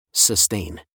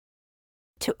sustain.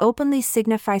 To openly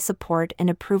signify support and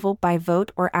approval by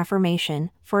vote or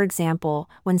affirmation, for example,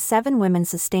 when 7 women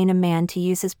sustain a man to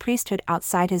use his priesthood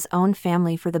outside his own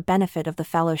family for the benefit of the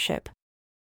fellowship.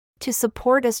 To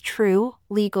support as true,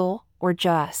 legal, or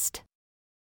just.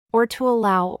 Or to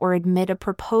allow or admit a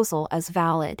proposal as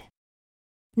valid.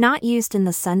 Not used in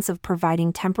the sense of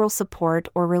providing temporal support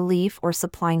or relief or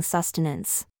supplying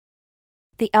sustenance.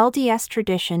 The LDS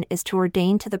tradition is to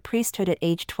ordain to the priesthood at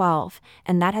age 12,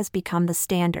 and that has become the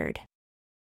standard.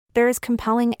 There is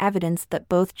compelling evidence that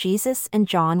both Jesus and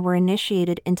John were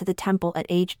initiated into the temple at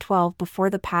age 12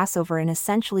 before the Passover in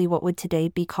essentially what would today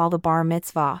be called a bar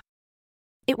mitzvah.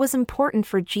 It was important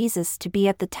for Jesus to be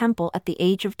at the temple at the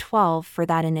age of 12 for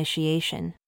that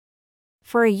initiation.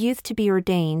 For a youth to be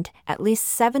ordained, at least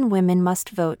 7 women must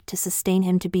vote to sustain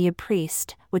him to be a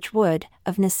priest, which would,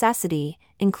 of necessity,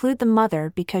 include the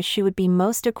mother because she would be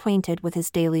most acquainted with his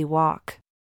daily walk.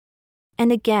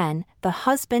 And again, the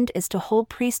husband is to hold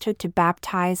priesthood to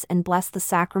baptize and bless the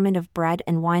sacrament of bread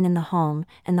and wine in the home,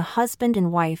 and the husband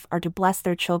and wife are to bless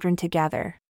their children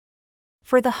together.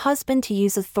 For the husband to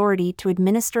use authority to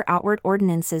administer outward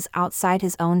ordinances outside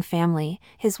his own family,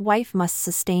 his wife must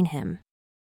sustain him.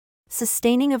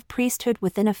 Sustaining of priesthood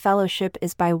within a fellowship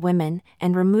is by women,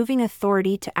 and removing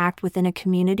authority to act within a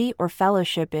community or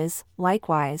fellowship is,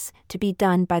 likewise, to be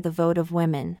done by the vote of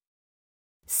women.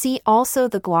 See also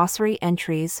the glossary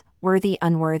entries, worthy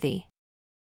unworthy.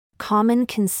 Common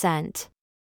consent.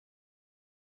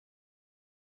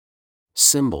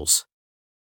 Symbols.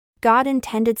 God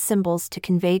intended symbols to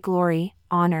convey glory,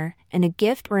 honor, and a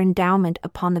gift or endowment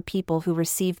upon the people who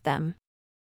received them.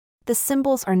 The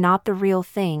symbols are not the real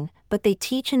thing, but they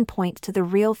teach and point to the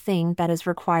real thing that is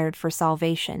required for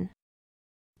salvation.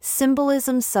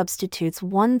 Symbolism substitutes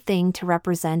one thing to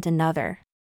represent another.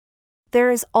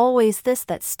 There is always this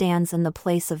that stands in the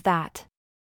place of that.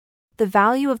 The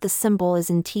value of the symbol is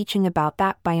in teaching about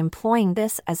that by employing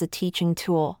this as a teaching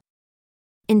tool.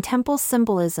 In temple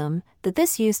symbolism,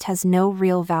 this used has no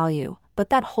real value, but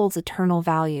that holds eternal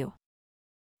value.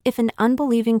 If an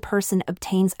unbelieving person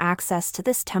obtains access to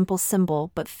this temple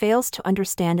symbol but fails to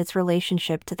understand its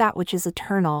relationship to that which is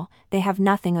eternal, they have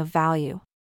nothing of value.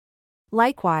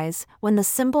 Likewise, when the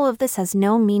symbol of this has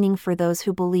no meaning for those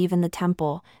who believe in the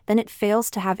temple, then it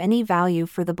fails to have any value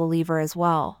for the believer as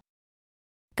well.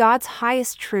 God's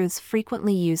highest truths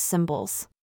frequently use symbols.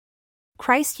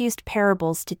 Christ used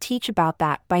parables to teach about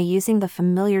that by using the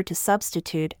familiar to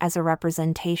substitute as a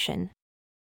representation.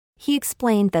 He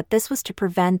explained that this was to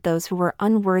prevent those who were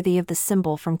unworthy of the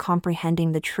symbol from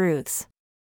comprehending the truths.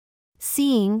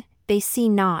 Seeing, they see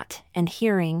not, and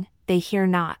hearing, they hear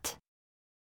not.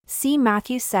 See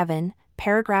Matthew 7,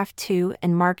 paragraph 2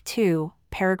 and Mark 2,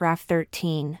 paragraph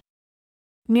 13.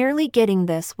 Merely getting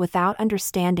this without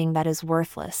understanding that is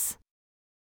worthless.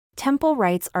 Temple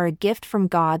rites are a gift from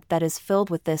God that is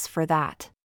filled with this for that.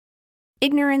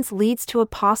 Ignorance leads to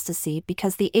apostasy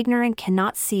because the ignorant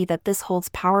cannot see that this holds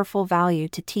powerful value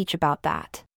to teach about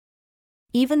that.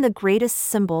 Even the greatest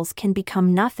symbols can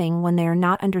become nothing when they are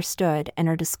not understood and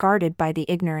are discarded by the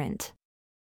ignorant.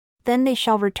 Then they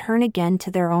shall return again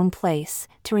to their own place,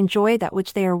 to enjoy that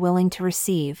which they are willing to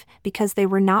receive, because they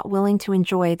were not willing to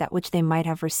enjoy that which they might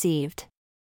have received.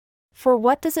 For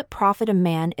what does it profit a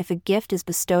man if a gift is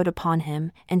bestowed upon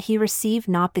him, and he receive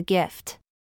not the gift?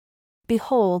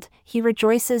 Behold, he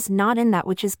rejoices not in that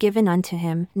which is given unto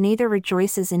him, neither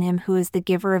rejoices in him who is the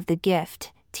giver of the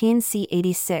gift. TNC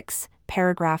 86,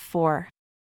 paragraph 4.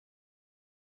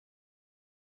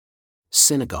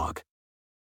 Synagogue.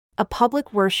 A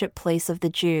public worship place of the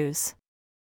Jews.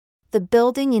 The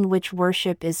building in which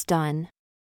worship is done.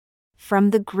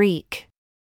 From the Greek.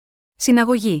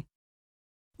 Συναγωγή.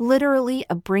 Literally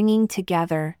a bringing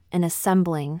together, an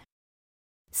assembling.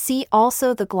 See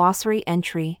also the glossary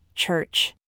entry,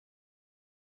 church.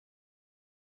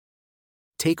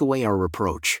 Take away our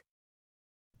reproach.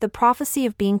 The prophecy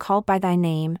of being called by thy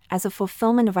name, as a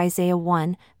fulfillment of Isaiah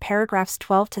 1, paragraphs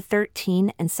 12 to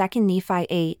 13 and 2 Nephi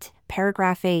 8,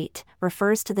 paragraph 8,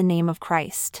 refers to the name of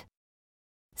Christ.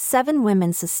 7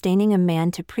 women sustaining a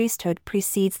man to priesthood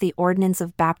precedes the ordinance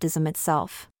of baptism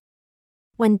itself.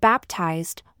 When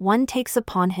baptized, one takes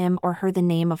upon him or her the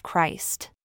name of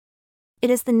Christ. It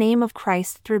is the name of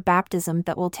Christ through baptism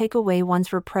that will take away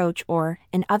one's reproach or,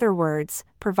 in other words,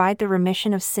 provide the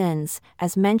remission of sins,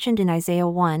 as mentioned in Isaiah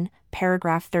 1,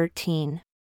 paragraph 13.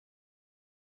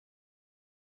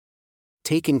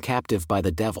 Taken captive by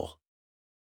the devil.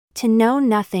 To know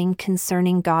nothing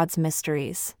concerning God's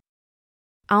mysteries.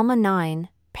 Alma 9,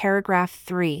 paragraph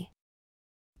 3.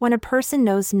 When a person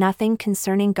knows nothing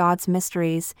concerning God's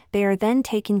mysteries, they are then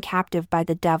taken captive by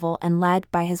the devil and led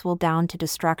by his will down to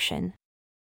destruction.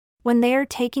 When they are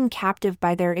taken captive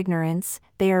by their ignorance,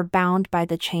 they are bound by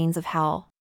the chains of hell.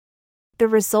 The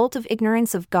result of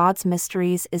ignorance of God's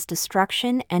mysteries is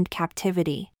destruction and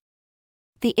captivity.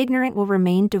 The ignorant will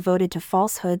remain devoted to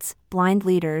falsehoods, blind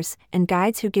leaders, and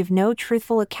guides who give no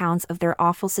truthful accounts of their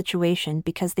awful situation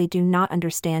because they do not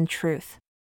understand truth.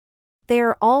 They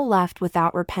are all left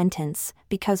without repentance,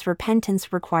 because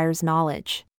repentance requires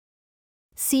knowledge.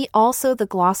 See also the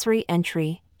glossary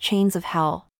entry, Chains of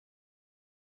Hell.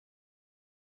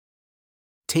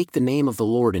 Take the name of the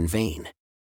Lord in vain.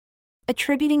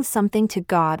 Attributing something to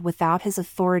God without his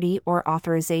authority or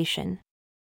authorization.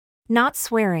 Not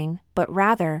swearing, but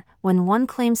rather, when one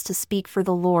claims to speak for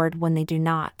the Lord when they do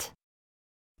not.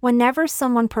 Whenever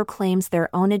someone proclaims their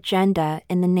own agenda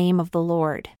in the name of the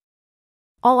Lord.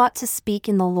 All ought to speak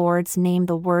in the Lord's name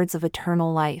the words of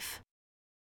eternal life.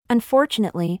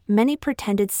 Unfortunately, many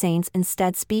pretended saints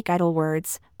instead speak idle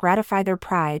words, gratify their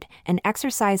pride, and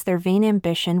exercise their vain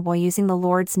ambition while using the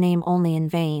Lord's name only in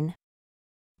vain.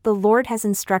 The Lord has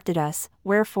instructed us,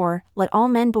 wherefore, let all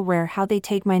men beware how they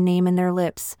take my name in their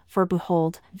lips, for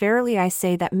behold, verily I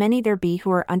say that many there be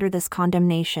who are under this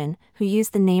condemnation, who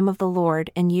use the name of the Lord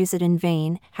and use it in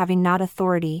vain, having not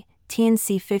authority.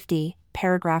 T&C 50,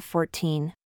 paragraph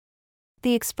 14.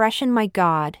 The expression my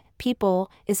God, people,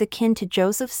 is akin to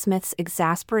Joseph Smith's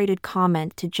exasperated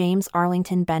comment to James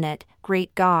Arlington Bennett,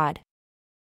 Great God.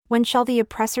 When shall the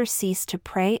oppressor cease to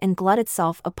prey and glut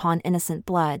itself upon innocent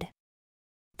blood?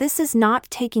 This is not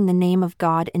taking the name of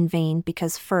God in vain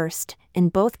because first, in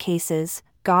both cases,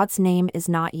 God's name is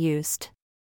not used.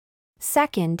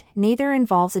 Second, neither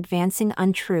involves advancing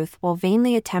untruth while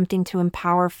vainly attempting to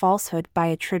empower falsehood by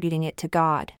attributing it to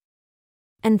God.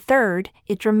 And third,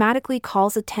 it dramatically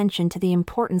calls attention to the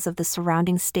importance of the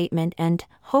surrounding statement and,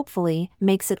 hopefully,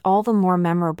 makes it all the more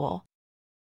memorable.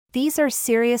 These are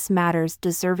serious matters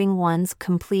deserving one's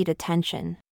complete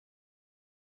attention.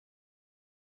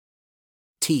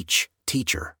 Teach,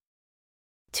 teacher.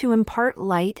 To impart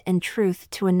light and truth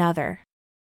to another.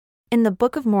 In the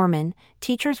Book of Mormon,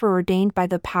 teachers were ordained by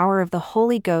the power of the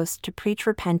Holy Ghost to preach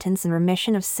repentance and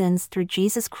remission of sins through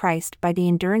Jesus Christ by the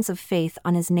endurance of faith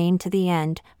on his name to the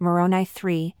end. Moroni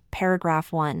 3,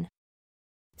 paragraph 1.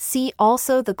 See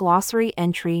also the glossary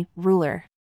entry, ruler.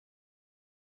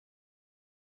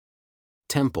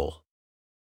 Temple.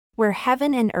 Where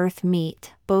heaven and earth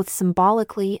meet, both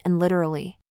symbolically and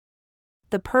literally.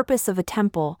 The purpose of a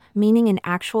temple, meaning an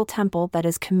actual temple that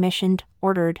is commissioned,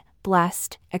 ordered,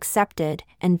 blessed, accepted,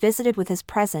 and visited with his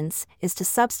presence, is to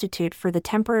substitute for the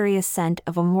temporary ascent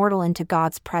of a mortal into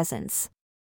God's presence.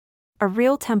 A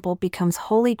real temple becomes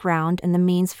holy ground and the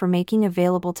means for making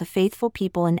available to faithful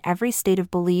people in every state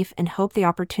of belief and hope the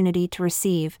opportunity to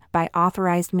receive, by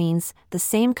authorized means, the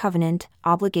same covenant,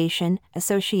 obligation,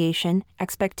 association,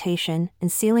 expectation,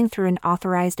 and sealing through an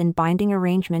authorized and binding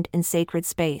arrangement in sacred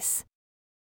space.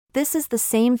 This is the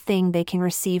same thing they can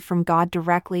receive from God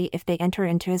directly if they enter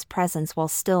into his presence while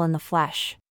still in the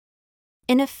flesh.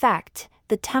 In effect,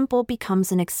 the temple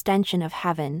becomes an extension of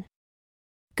heaven.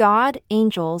 God,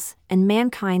 angels, and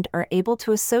mankind are able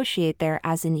to associate there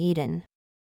as in Eden.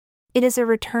 It is a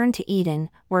return to Eden,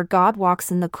 where God walks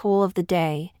in the cool of the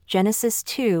day. Genesis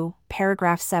 2,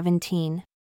 paragraph 17.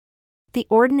 The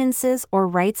ordinances or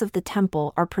rites of the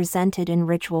temple are presented in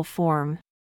ritual form.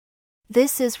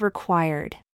 This is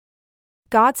required.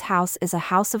 God's house is a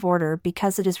house of order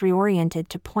because it is reoriented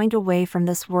to point away from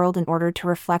this world in order to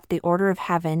reflect the order of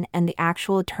heaven and the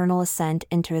actual eternal ascent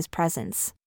into his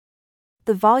presence.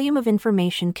 The volume of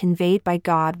information conveyed by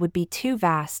God would be too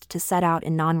vast to set out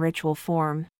in non-ritual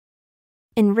form.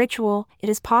 In ritual, it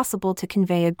is possible to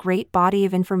convey a great body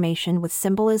of information with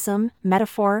symbolism,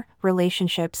 metaphor,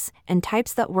 relationships, and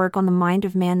types that work on the mind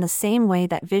of man the same way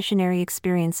that visionary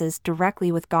experiences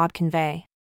directly with God convey.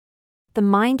 The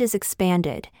mind is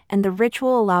expanded, and the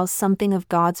ritual allows something of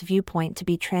God's viewpoint to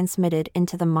be transmitted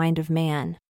into the mind of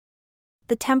man.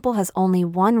 The temple has only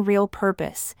one real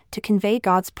purpose, to convey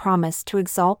God's promise to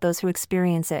exalt those who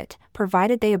experience it,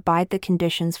 provided they abide the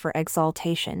conditions for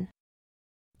exaltation.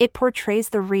 It portrays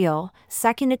the real,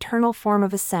 second eternal form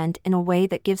of ascent in a way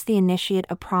that gives the initiate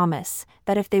a promise,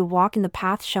 that if they walk in the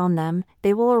path shown them,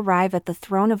 they will arrive at the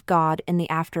throne of God in the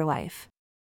afterlife.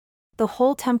 The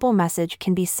whole temple message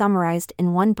can be summarized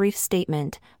in one brief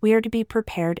statement: we are to be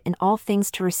prepared in all things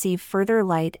to receive further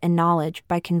light and knowledge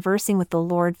by conversing with the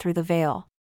Lord through the veil.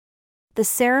 The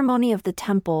ceremony of the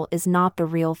temple is not the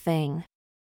real thing.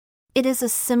 It is a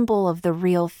symbol of the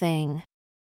real thing.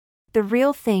 The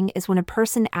real thing is when a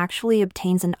person actually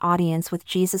obtains an audience with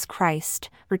Jesus Christ,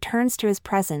 returns to his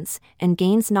presence, and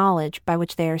gains knowledge by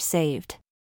which they are saved.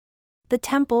 The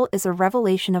temple is a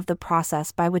revelation of the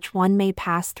process by which one may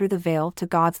pass through the veil to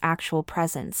God's actual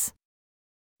presence.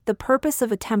 The purpose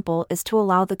of a temple is to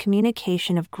allow the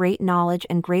communication of great knowledge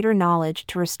and greater knowledge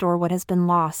to restore what has been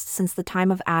lost since the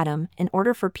time of Adam, in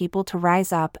order for people to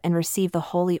rise up and receive the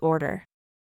holy order.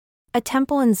 A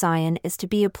temple in Zion is to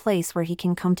be a place where he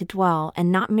can come to dwell and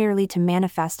not merely to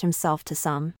manifest himself to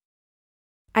some.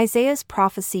 Isaiah's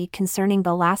prophecy concerning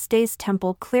the last days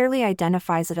temple clearly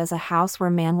identifies it as a house where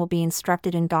man will be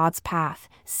instructed in God's path.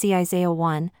 See Isaiah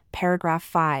 1, paragraph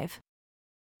 5.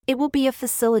 It will be a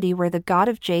facility where the God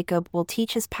of Jacob will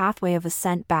teach his pathway of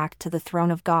ascent back to the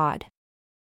throne of God.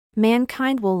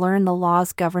 Mankind will learn the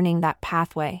laws governing that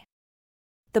pathway.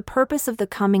 The purpose of the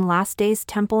coming last days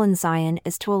temple in Zion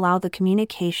is to allow the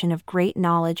communication of great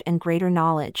knowledge and greater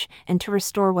knowledge, and to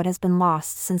restore what has been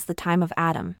lost since the time of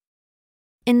Adam.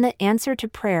 In the answer to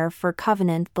prayer for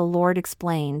covenant, the Lord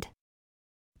explained,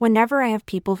 "Whenever I have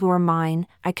people who are mine,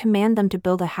 I command them to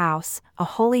build a house, a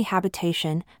holy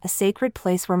habitation, a sacred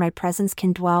place where my presence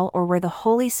can dwell or where the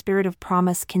Holy Spirit of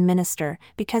promise can minister,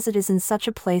 because it is in such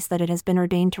a place that it has been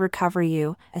ordained to recover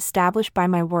you, establish by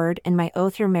my word and my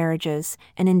oath your marriages,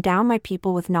 and endow my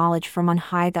people with knowledge from on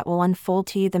high that will unfold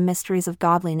to you the mysteries of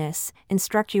godliness,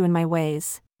 instruct you in my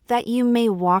ways, that you may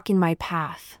walk in my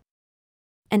path.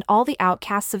 And all the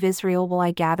outcasts of Israel will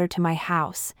I gather to my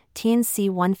house." TNC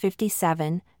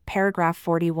 157, paragraph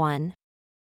 41.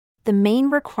 The main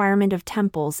requirement of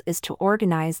temples is to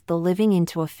organize the living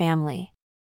into a family.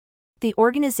 The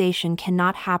organization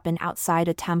cannot happen outside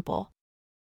a temple.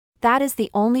 That is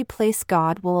the only place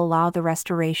God will allow the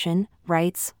restoration,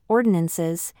 rites,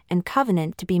 ordinances, and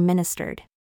covenant to be ministered.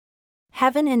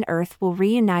 Heaven and earth will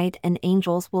reunite and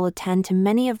angels will attend to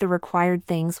many of the required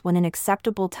things when an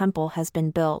acceptable temple has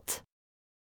been built.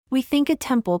 We think a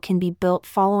temple can be built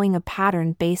following a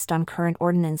pattern based on current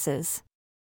ordinances.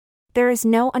 There is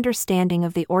no understanding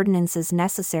of the ordinances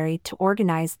necessary to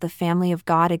organize the family of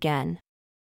God again.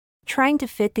 Trying to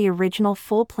fit the original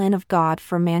full plan of God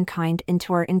for mankind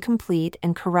into our incomplete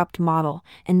and corrupt model,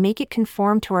 and make it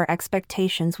conform to our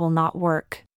expectations will not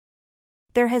work.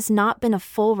 There has not been a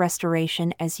full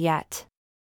restoration as yet.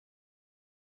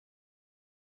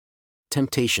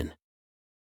 Temptation.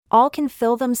 All can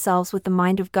fill themselves with the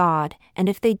mind of God, and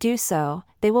if they do so,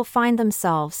 they will find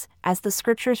themselves, as the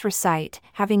scriptures recite,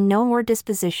 having no more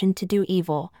disposition to do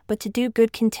evil, but to do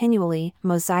good continually.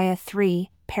 Mosiah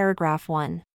 3, paragraph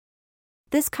 1.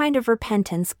 This kind of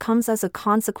repentance comes as a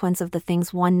consequence of the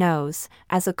things one knows,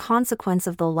 as a consequence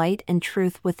of the light and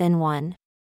truth within one.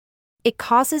 It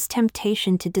causes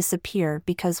temptation to disappear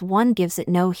because one gives it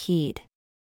no heed.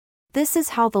 This is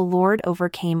how the Lord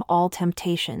overcame all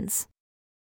temptations.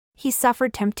 He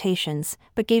suffered temptations,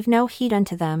 but gave no heed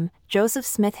unto them. Joseph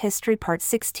Smith History Part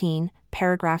 16,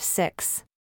 paragraph 6.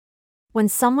 When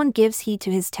someone gives heed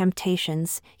to his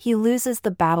temptations, he loses the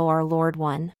battle our Lord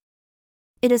won.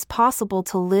 It is possible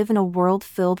to live in a world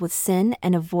filled with sin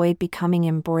and avoid becoming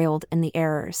embroiled in the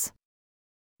errors.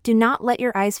 Do not let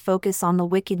your eyes focus on the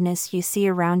wickedness you see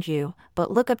around you, but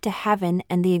look up to heaven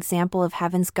and the example of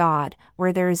heaven's God,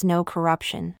 where there is no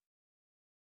corruption.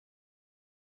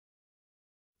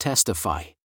 Testify.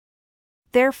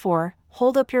 Therefore,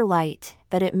 hold up your light,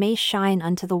 that it may shine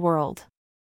unto the world.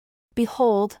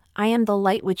 Behold, I am the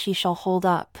light which ye shall hold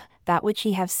up, that which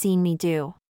ye have seen me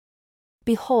do.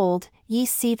 Behold, ye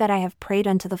see that I have prayed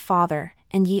unto the Father,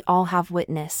 and ye all have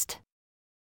witnessed.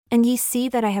 And ye see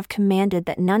that I have commanded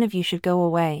that none of you should go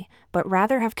away, but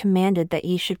rather have commanded that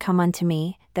ye should come unto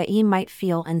me, that ye might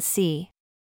feel and see.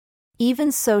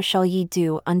 Even so shall ye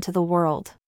do unto the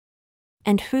world.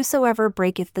 And whosoever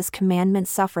breaketh this commandment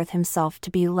suffereth himself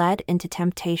to be led into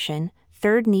temptation.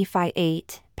 3 Nephi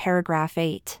 8, paragraph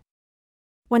 8.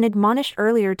 When admonished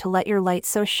earlier to let your light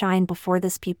so shine before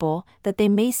this people, that they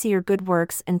may see your good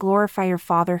works and glorify your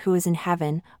Father who is in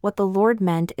heaven, what the Lord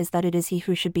meant is that it is he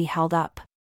who should be held up.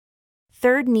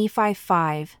 3 Nephi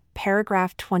 5,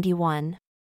 paragraph 21.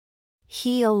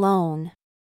 He alone.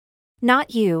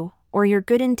 Not you, or your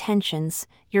good intentions,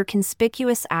 your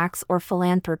conspicuous acts or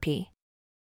philanthropy.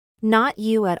 Not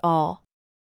you at all.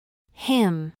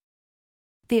 Him.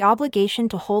 The obligation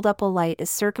to hold up a light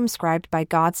is circumscribed by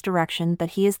God's direction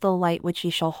that he is the light which ye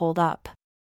shall hold up.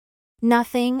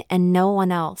 Nothing and no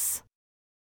one else.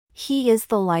 He is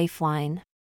the lifeline.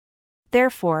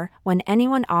 Therefore, when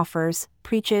anyone offers,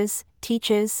 preaches,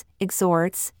 teaches,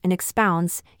 exhorts, and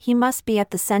expounds, he must be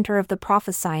at the center of the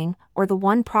prophesying, or the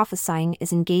one prophesying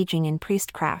is engaging in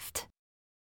priestcraft.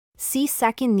 See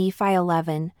 2 Nephi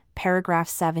 11, paragraph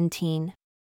 17.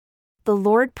 The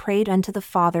Lord prayed unto the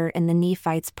Father in the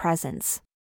Nephites' presence.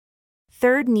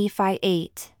 3 Nephi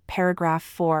 8, paragraph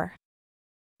 4.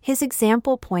 His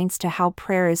example points to how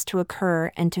prayer is to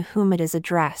occur and to whom it is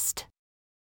addressed.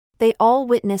 They all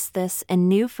witnessed this and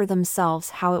knew for themselves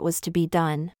how it was to be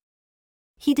done.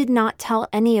 He did not tell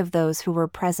any of those who were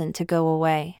present to go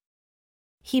away.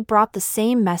 He brought the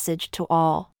same message to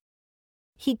all.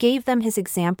 He gave them his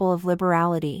example of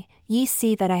liberality. Ye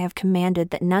see that I have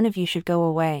commanded that none of you should go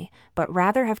away, but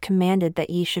rather have commanded that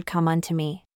ye should come unto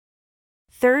me.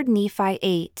 3 Nephi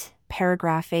 8,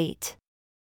 paragraph 8.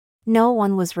 No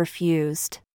one was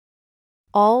refused.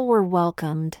 All were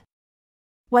welcomed.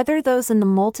 Whether those in the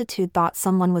multitude thought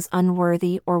someone was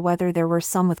unworthy or whether there were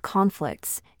some with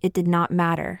conflicts, it did not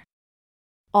matter.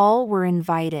 All were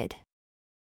invited.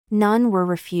 None were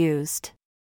refused.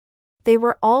 They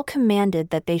were all commanded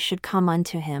that they should come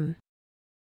unto him.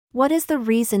 What is the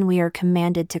reason we are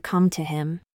commanded to come to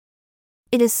him?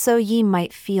 It is so ye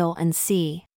might feel and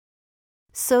see.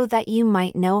 So that you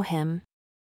might know him.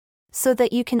 So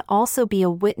that you can also be a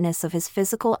witness of his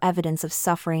physical evidence of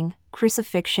suffering,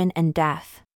 crucifixion, and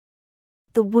death.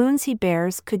 The wounds he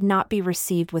bears could not be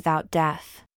received without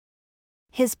death.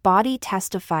 His body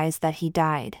testifies that he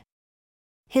died.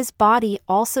 His body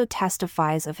also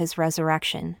testifies of his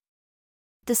resurrection.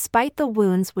 Despite the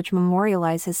wounds which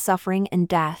memorialize his suffering and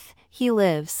death, he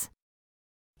lives.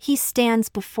 He stands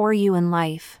before you in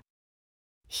life.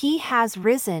 He has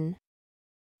risen.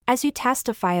 As you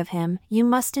testify of him, you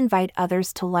must invite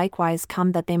others to likewise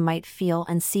come that they might feel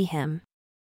and see him.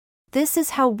 This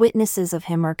is how witnesses of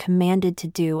him are commanded to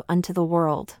do unto the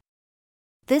world.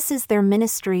 This is their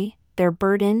ministry, their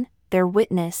burden, their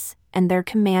witness, and their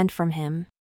command from him.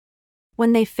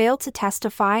 When they fail to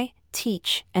testify,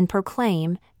 teach, and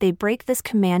proclaim, they break this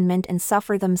commandment and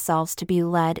suffer themselves to be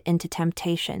led into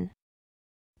temptation.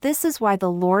 This is why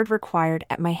the Lord required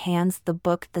at my hands the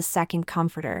book, the second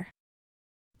Comforter.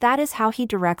 That is how he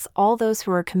directs all those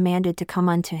who are commanded to come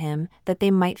unto him, that they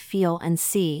might feel and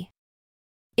see.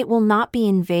 It will not be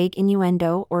in vague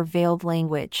innuendo or veiled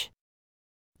language.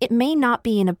 It may not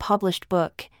be in a published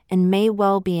book, and may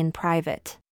well be in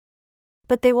private.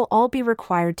 But they will all be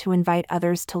required to invite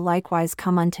others to likewise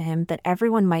come unto him, that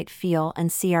everyone might feel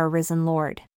and see our risen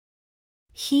Lord.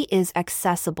 He is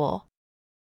accessible.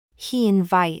 He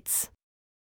invites.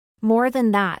 More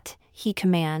than that, he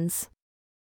commands.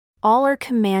 All are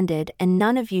commanded, and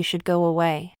none of you should go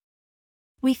away.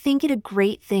 We think it a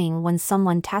great thing when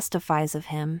someone testifies of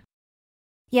him.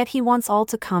 Yet he wants all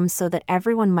to come so that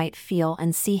everyone might feel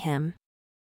and see him.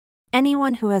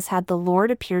 Anyone who has had the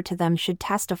Lord appear to them should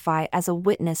testify as a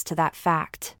witness to that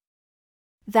fact.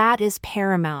 That is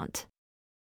paramount.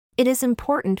 It is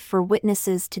important for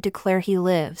witnesses to declare he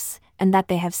lives, and that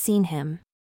they have seen him.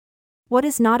 What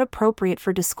is not appropriate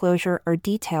for disclosure are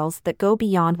details that go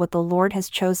beyond what the Lord has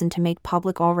chosen to make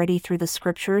public already through the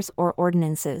scriptures or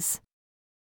ordinances.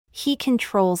 He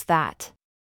controls that.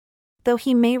 Though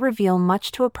he may reveal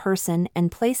much to a person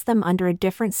and place them under a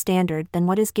different standard than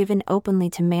what is given openly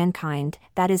to mankind,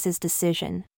 that is his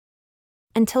decision.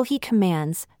 Until he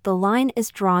commands, the line is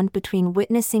drawn between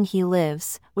witnessing he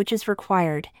lives, which is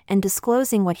required, and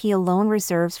disclosing what he alone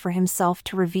reserves for himself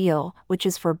to reveal, which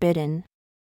is forbidden.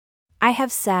 I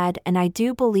have said, and I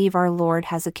do believe our Lord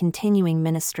has a continuing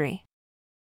ministry.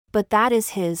 But that is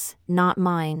his, not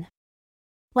mine.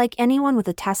 Like anyone with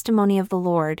a testimony of the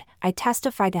Lord, I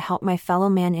testify to help my fellow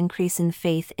man increase in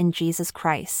faith in Jesus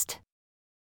Christ.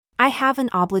 I have an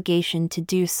obligation to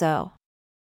do so.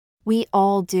 We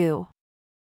all do.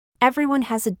 Everyone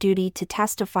has a duty to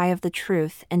testify of the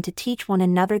truth and to teach one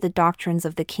another the doctrines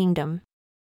of the kingdom.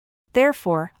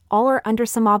 Therefore, all are under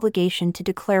some obligation to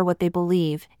declare what they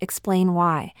believe, explain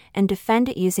why, and defend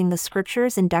it using the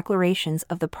scriptures and declarations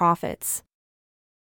of the prophets.